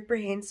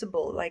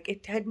reprehensible. Like,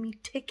 it had me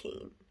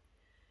ticking.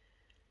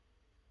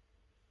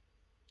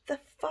 The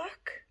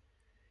fuck?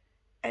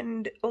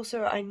 And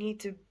also, I need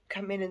to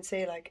come in and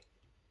say, like,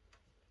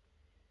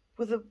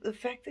 with the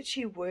fact that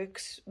she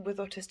works with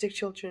autistic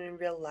children in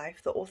real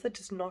life, the author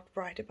does not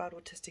write about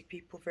autistic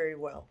people very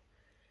well.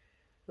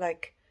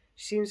 Like,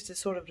 she seems to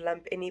sort of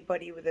lump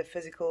anybody with a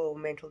physical or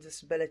mental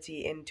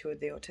disability into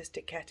the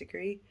autistic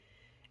category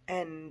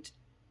and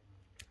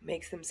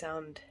makes them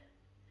sound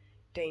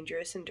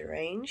dangerous and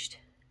deranged.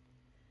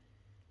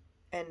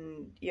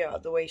 And yeah,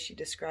 the way she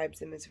describes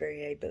them is very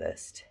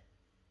ableist.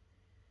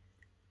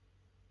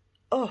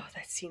 Oh,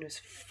 that scene was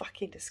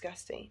fucking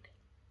disgusting.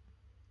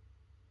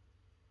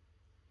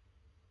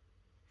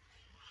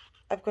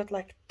 I've got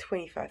like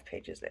 25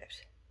 pages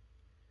left.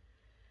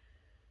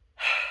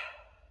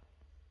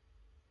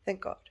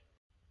 Thank God.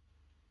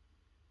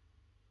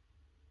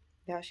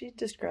 Now she's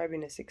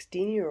describing a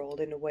 16-year-old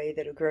in a way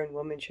that a grown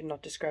woman should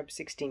not describe a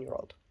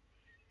 16-year-old.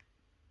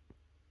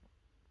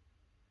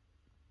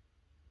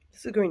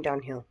 This is going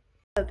downhill.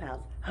 Hello,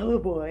 pals. Hello,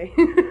 boy.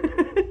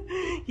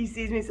 He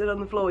sees me sit on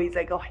the floor. He's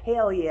like, oh,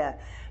 hell yeah.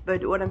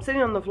 But what I'm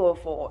sitting on the floor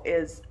for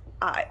is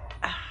I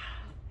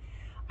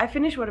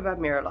finished What About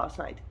Meera last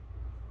night.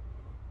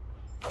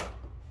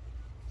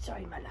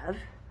 Sorry, my love.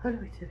 Hello,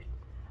 sir.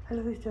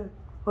 Hello, sir.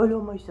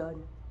 Hello, my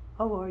son.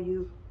 How are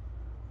you?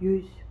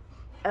 Yes.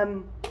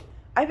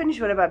 I finished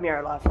What About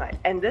Meera last night,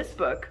 and this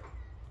book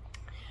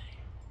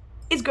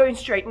is going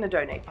straight in the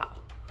donate pile.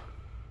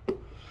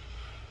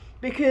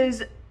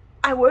 Because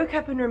I woke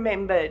up and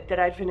remembered that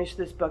I'd finished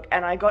this book,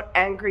 and I got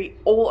angry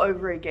all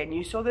over again.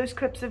 You saw those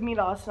clips of me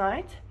last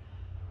night?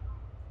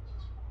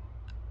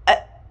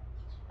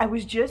 I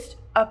was just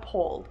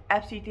appalled,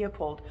 absolutely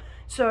appalled.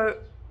 So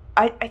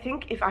I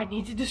think if I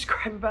need to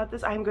describe about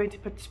this, I'm going to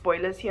put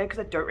spoilers here, because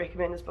I don't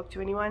recommend this book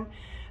to anyone.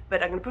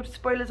 But I'm going to put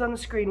spoilers on the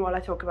screen while I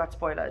talk about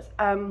spoilers.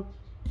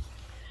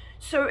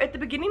 So at the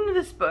beginning of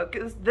this book,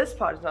 this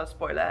part is not a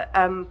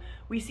spoiler,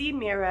 we see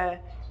Meera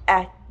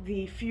at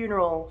the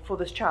funeral for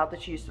this child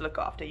that she used to look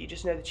after. You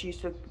just know that she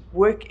used to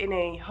work in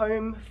a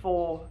home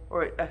for,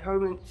 or a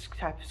home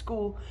type of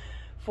school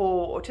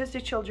for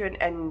autistic children,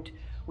 and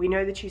we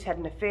know that she's had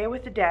an affair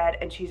with the dad,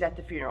 and she's at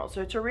the funeral.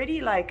 So it's already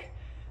like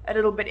a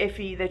little bit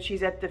iffy that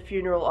she's at the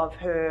funeral of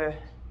her,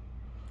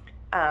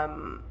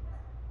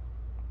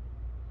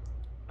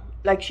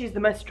 like she's the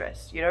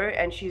mistress, you know,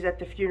 and she's at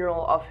the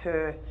funeral of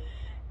her,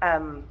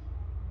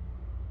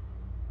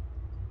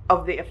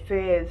 of the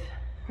affair's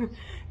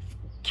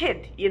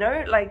kid, you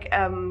know, like,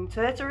 so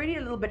that's already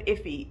a little bit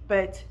iffy.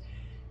 But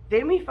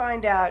then we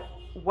find out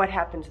what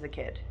happened to the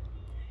kid,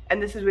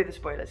 and this is where the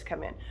spoilers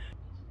come in.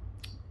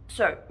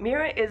 So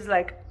Meera is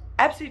like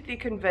absolutely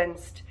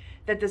convinced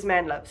that this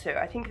man loves her.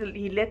 I think that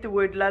he let the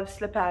word love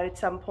slip out at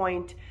some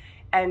point,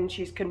 and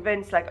she's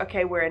convinced, like,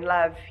 okay, we're in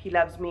love, he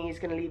loves me, he's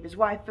going to leave his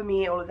wife for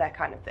me, all of that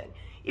kind of thing.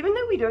 Even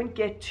though we don't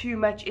get too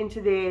much into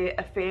their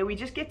affair, we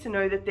just get to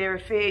know that their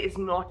affair is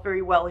not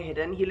very well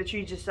hidden. He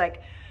literally just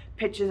like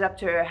pitches up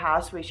to her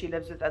house where she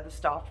lives with other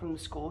staff from the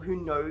school who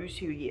knows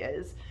who he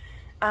is.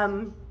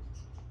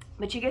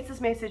 But she gets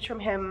this message from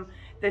him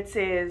that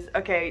says,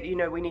 okay, you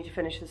know, we need to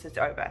finish this, it's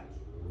over.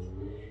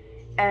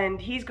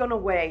 And he's gone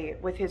away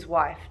with his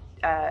wife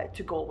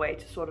to Galway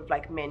to sort of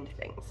like mend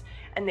things.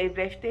 And they've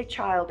left their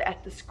child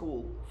at the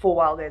school for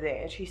while they're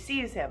there, and she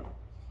sees him.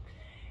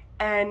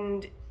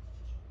 And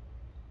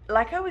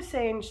like I was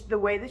saying, the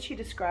way that she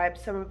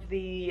describes some of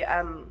the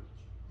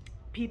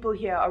people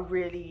here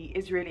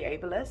is really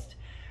ableist.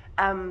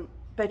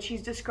 but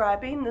she's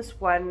describing this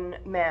one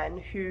man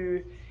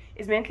who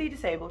is mentally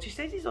disabled. She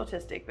says he's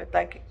autistic, but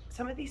like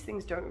some of these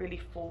things don't really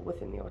fall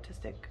within the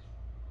autistic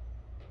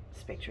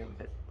spectrum,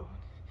 but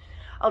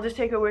I'll just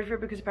take her word for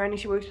it because apparently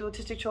she works with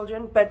autistic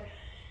children. But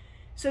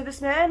so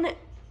this man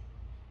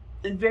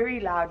very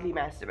loudly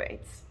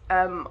masturbates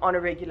on a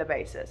regular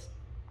basis,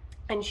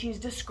 and she's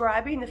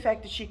describing the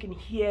fact that she can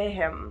hear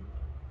him,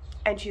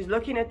 and she's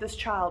looking at this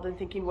child and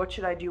thinking, what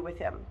should I do with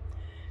him?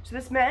 So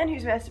this man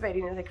who's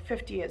masturbating is like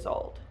 50 years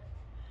old.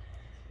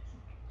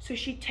 So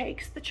she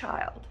takes the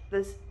child,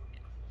 this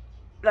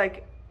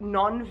like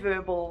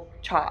non-verbal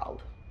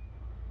child,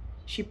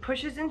 she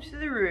pushes into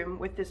the room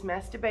with this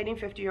masturbating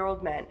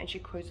 50-year-old man, and she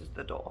closes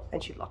the door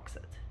and she locks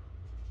it.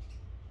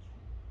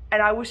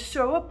 And I was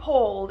so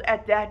appalled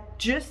at that,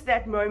 just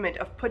that moment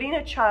of putting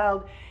a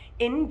child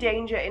in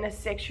danger in a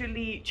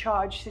sexually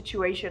charged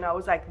situation. I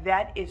was like,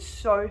 that is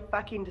so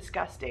fucking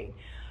disgusting.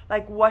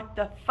 Like, what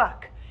the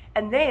fuck?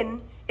 And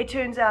then it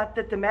turns out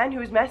that the man who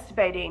was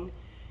masturbating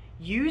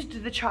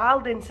used the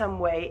child in some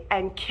way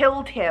and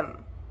killed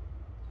him.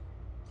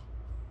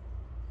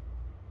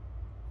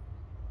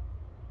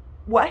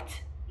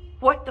 What?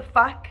 What the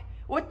fuck?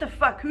 What the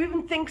fuck? Who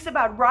even thinks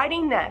about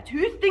writing that?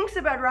 Who thinks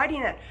about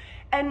writing that?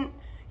 And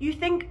you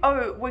think,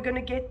 oh, we're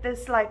gonna get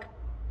this like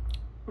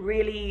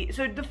really,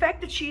 so the fact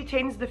that she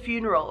attends the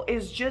funeral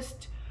is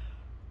just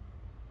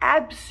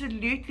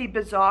absolutely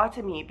bizarre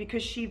to me,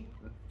 because she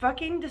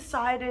fucking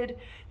decided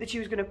that she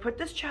was going to put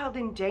this child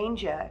in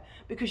danger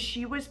because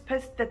she was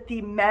pissed that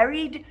the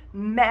married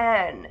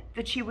man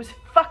that she was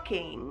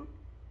fucking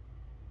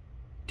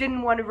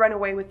didn't want to run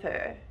away with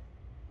her.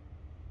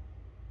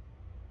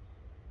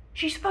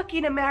 She's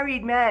fucking a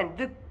married man.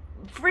 The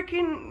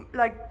freaking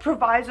like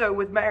proviso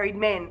with married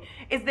men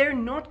is they're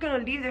not going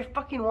to leave their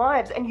fucking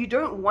wives, and you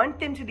don't want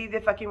them to leave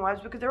their fucking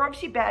wives because they're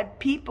obviously bad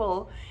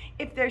people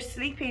if they're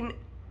sleeping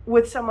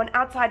with someone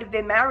outside of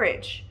their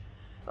marriage.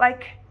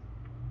 Like,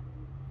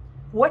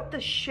 what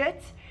the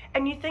shit?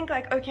 And you think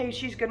like, okay,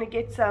 she's going to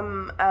get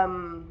some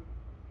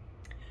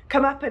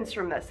comeuppance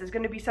from this. There's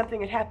going to be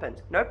something that happens.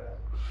 Nope.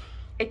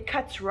 It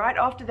cuts right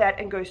after that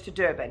and goes to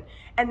Durban,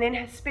 and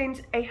then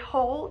spends a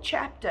whole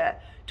chapter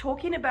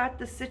talking about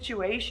the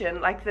situation,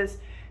 like this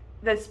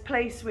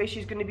place where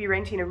she's going to be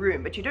renting a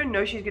room, but you don't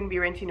know she's going to be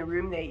renting a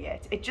room there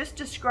yet. It just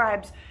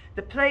describes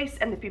the place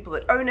and the people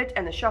that own it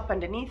and the shop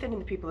underneath it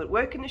and the people that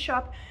work in the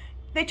shop.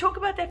 They talk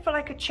about that for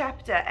like a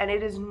chapter, and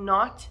it is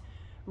not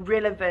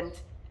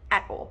relevant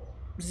at all.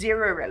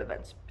 Zero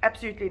relevance.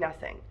 Absolutely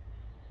nothing.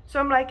 So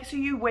I'm like, so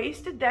you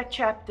wasted that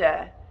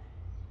chapter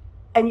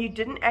and you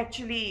didn't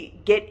actually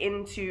get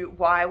into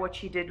why what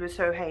she did was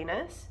so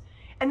heinous.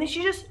 And then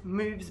she just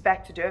moves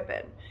back to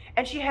Durban,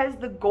 and she has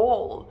the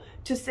gall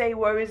to say,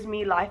 woe is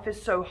me, life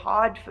is so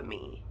hard for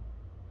me.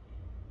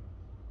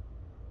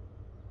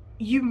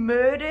 You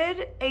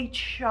murdered a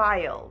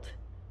child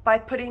by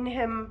putting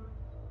him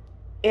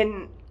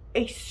in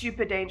a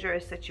super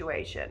dangerous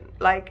situation.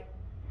 Like,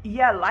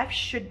 yeah, life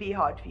should be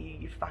hard for you,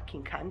 you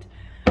fucking cunt.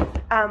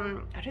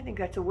 I don't think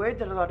that's a word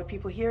that a lot of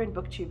people hear in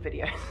booktube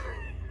videos.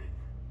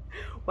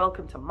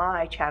 Welcome to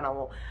my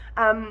channel.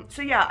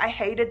 So yeah, I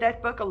hated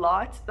that book a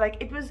lot. Like,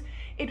 it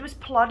was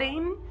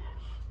plotting,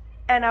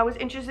 and I was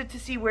interested to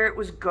see where it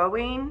was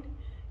going,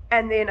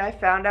 and then I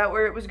found out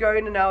where it was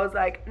going, and I was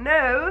like,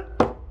 no,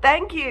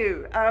 thank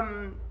you.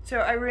 So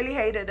I really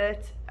hated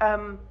it.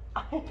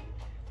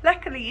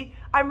 Luckily,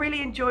 I'm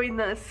really enjoying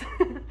this.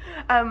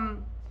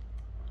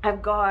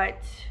 I've got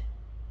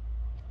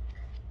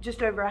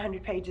just over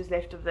 100 pages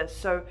left of this,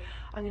 so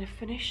I'm gonna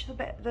finish the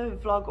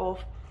vlog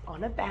off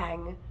on a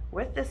bang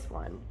with this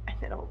one, and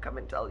then I'll come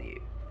and tell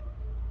you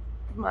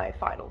my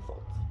final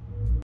thoughts.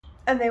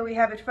 And there we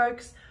have it,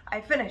 folks. I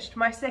finished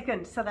my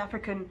second South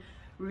African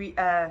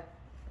readathon.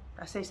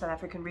 South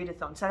African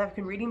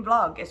reading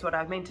vlog is what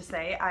I meant to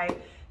say. I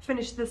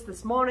finished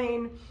this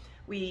morning.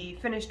 We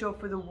finished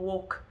off with a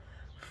walk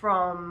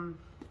from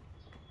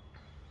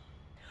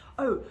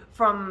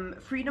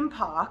Freedom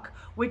Park,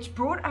 which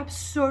brought up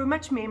so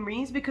much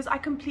memories, because I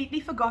completely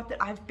forgot that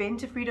I've been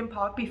to Freedom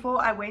Park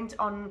before. I went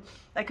on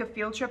like a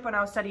field trip when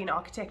I was studying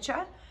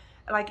architecture,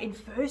 like in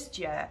first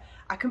year.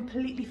 I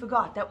completely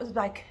forgot. That was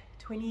like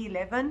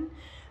 2011.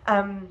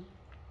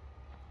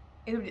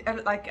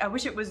 Like, I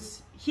wish it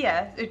was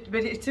here,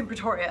 but it's in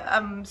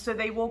Pretoria. So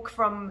they walk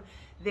from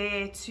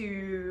there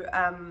to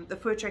the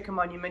Voortrekker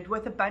Monument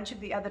with a bunch of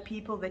the other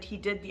people that he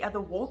did the other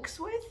walks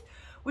with,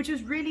 which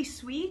was really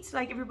sweet,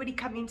 like everybody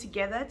coming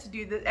together to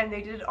do the, and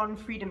they did it on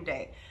Freedom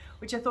Day,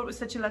 which I thought was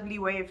such a lovely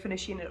way of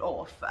finishing it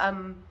off.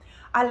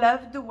 I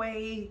loved the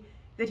way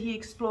that he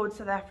explored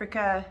South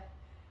Africa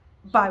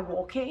by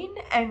walking,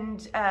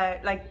 and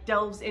like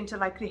delves into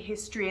like the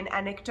history and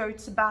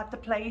anecdotes about the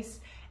place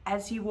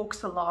as he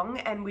walks along.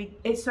 And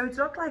so it's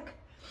not like,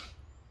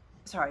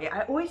 sorry,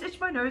 I always itch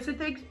my nose with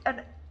things,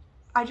 and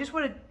I just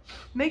want to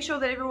make sure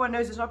that everyone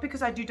knows it's not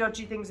because I do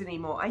dodgy things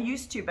anymore. I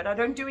used to, but I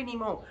don't do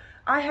anymore.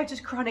 I have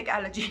just chronic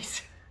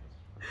allergies.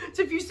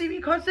 So if you see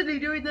me constantly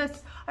doing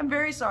this, I'm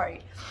very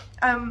sorry.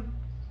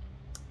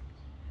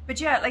 But But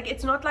yeah, like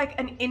it's not like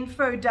an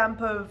info dump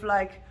of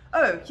like,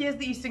 oh, here's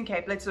the Eastern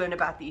Cape, let's learn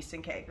about the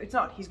Eastern Cape. It's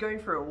not. He's going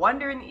for a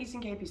wander in the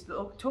Eastern Cape. He's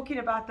talking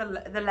about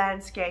the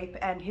landscape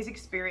and his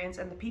experience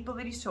and the people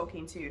that he's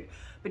talking to.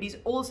 But he's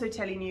also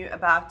telling you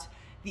about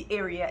the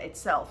area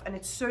itself. And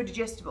it's so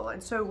digestible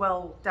and so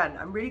well done.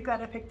 I'm really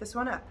glad I picked this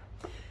one up.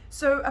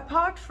 So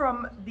apart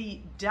from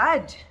the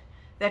dud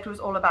that was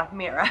all about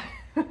Meera,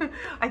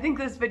 I think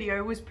this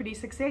video was pretty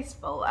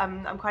successful.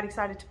 I'm quite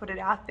excited to put it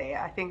out there.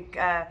 I think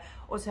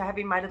also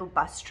having my little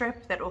bus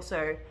trip, that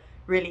also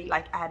really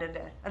like added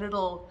a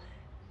little,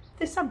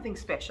 there's something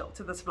special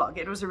to this vlog.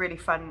 It was a really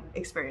fun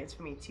experience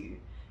for me to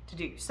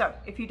do. So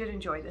if you did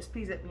enjoy this,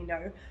 please let me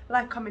know.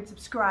 Like, comment,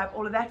 subscribe,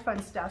 all of that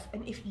fun stuff.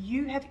 And if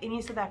you have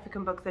any South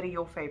African books that are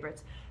your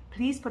favorites,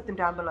 please put them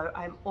down below.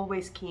 I'm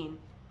always keen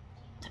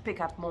to pick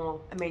up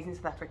more amazing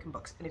South African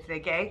books. And if they're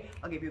gay,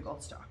 I'll give you a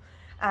gold star.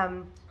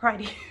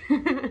 Righty.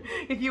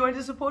 If you want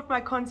to support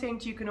my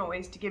content, you can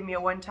always give me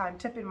a one-time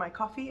tip in my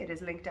coffee. It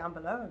is linked down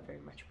below. I very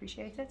much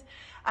appreciate it.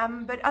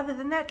 But other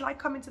than that, like,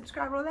 comment,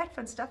 subscribe, all that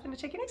fun stuff, and I'll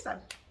check you next time.